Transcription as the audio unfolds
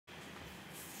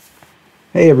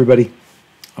Hey everybody,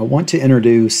 I want to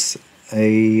introduce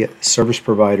a service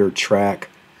provider track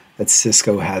that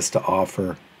Cisco has to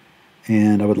offer,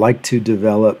 and I would like to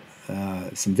develop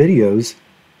some videos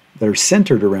that are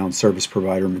centered around service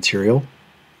provider material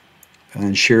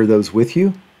and share those with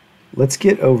you. Let's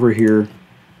get over here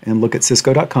and look at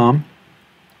cisco.com.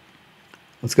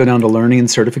 Let's go down to Learning and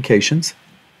Certifications.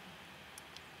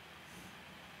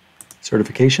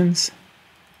 Certifications.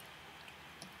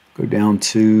 Go down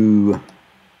to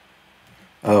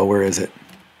where is it?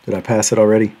 Did I pass it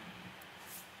already?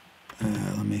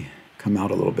 Let me come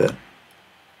out a little bit.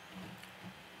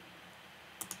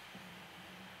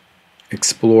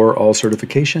 Explore all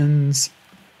certifications.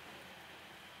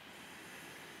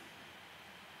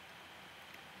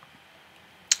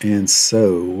 And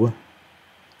so,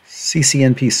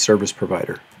 CCNP service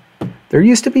provider. There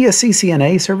used to be a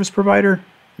CCNA service provider,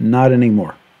 not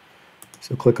anymore.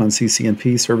 So click on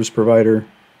CCNP service provider.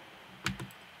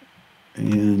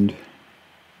 And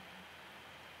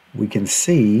we can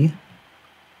see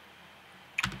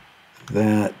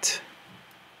that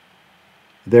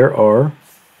there are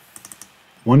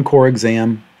 1 core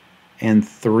exam and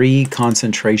 3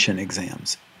 concentration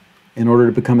exams. In order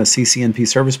to become a CCNP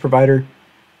service provider,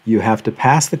 you have to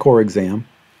pass the core exam,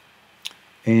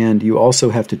 and you also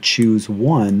have to choose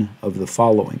one of the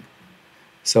following.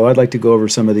 So I'd like to go over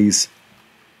some of these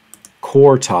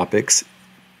core topics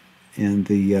in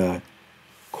the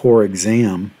core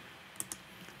exam.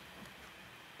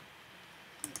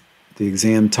 The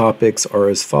exam topics are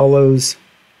as follows.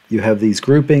 You have these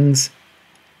groupings.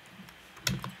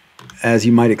 As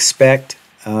you might expect,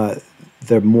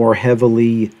 the more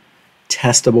heavily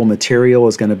testable material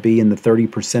is going to be in the 30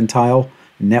 percentile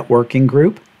networking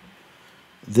group.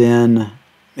 Then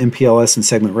MPLS and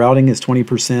segment routing is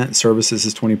 20%, services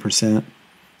is 20%,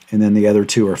 and then the other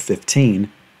two are 15%.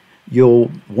 You'll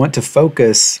want to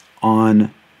focus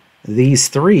on these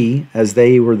 3 as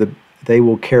they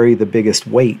will carry the biggest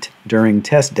weight during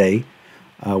test day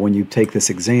when you take this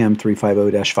exam,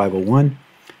 350-501.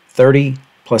 30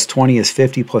 plus 20 is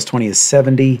 50, plus 20 is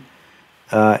 70.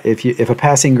 If a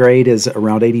passing grade is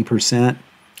around 80%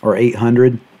 or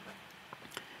 800,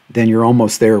 then you're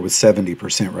almost there with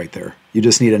 70% right there. You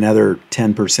just need another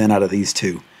 10% out of these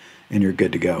 2, and you're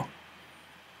good to go.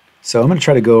 So I'm going to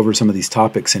try to go over some of these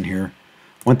topics in here.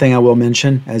 One thing I will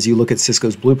mention as you look at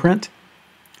Cisco's blueprint,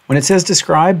 when it says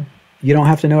describe, you don't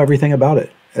have to know everything about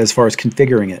it as far as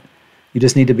configuring it. You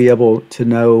just need to be able to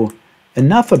know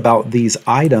enough about these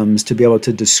items to be able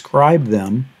to describe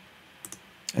them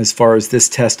as far as this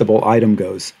testable item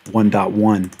goes,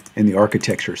 1.1 in the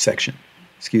architecture section.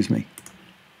 Excuse me.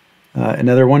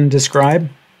 Another one,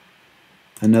 describe.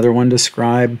 Another one,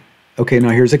 describe. Okay, now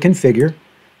here's a configure.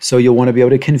 So you'll want to be able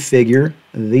to configure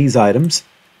these items.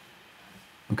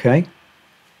 Okay?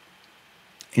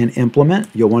 And implement.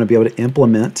 You'll want to be able to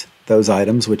implement those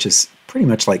items, which is pretty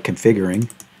much like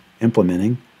configuring,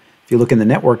 implementing. If you look in the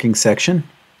networking section,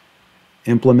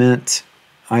 implement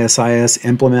ISIS,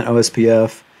 implement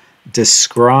OSPF,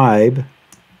 describe,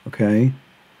 okay,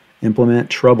 implement,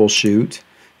 troubleshoot.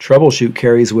 Troubleshoot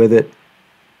carries with it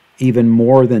even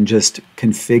more than just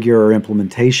configure or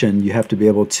implementation. You have to be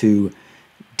able to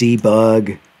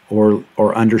debug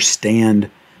or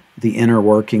understand the inner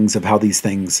workings of how these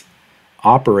things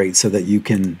operate so that you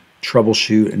can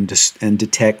troubleshoot and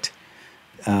detect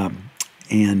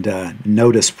and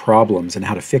notice problems and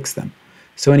how to fix them.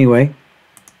 So anyway,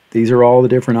 these are all the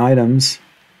different items,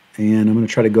 and I'm going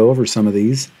to try to go over some of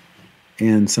these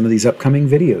in some of these upcoming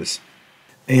videos.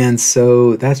 And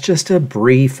so that's just a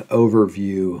brief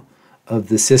overview of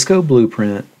the Cisco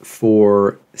blueprint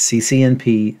for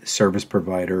CCNP service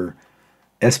provider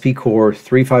spcor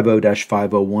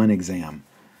 350-501 exam.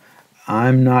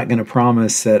 I'm not going to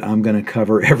promise that I'm going to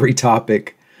cover every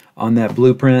topic on that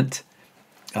blueprint,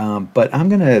 but I'm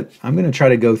going to try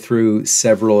to go through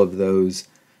several of those.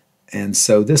 And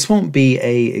so this won't be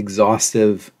a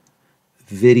exhaustive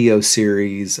video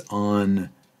series on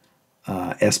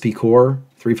spcor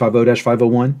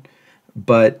 350-501,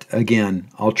 but again,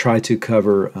 I'll try to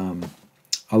cover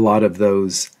a lot of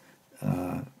those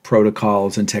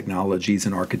protocols and technologies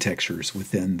and architectures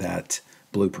within that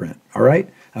blueprint. All right?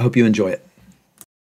 I hope you enjoy it.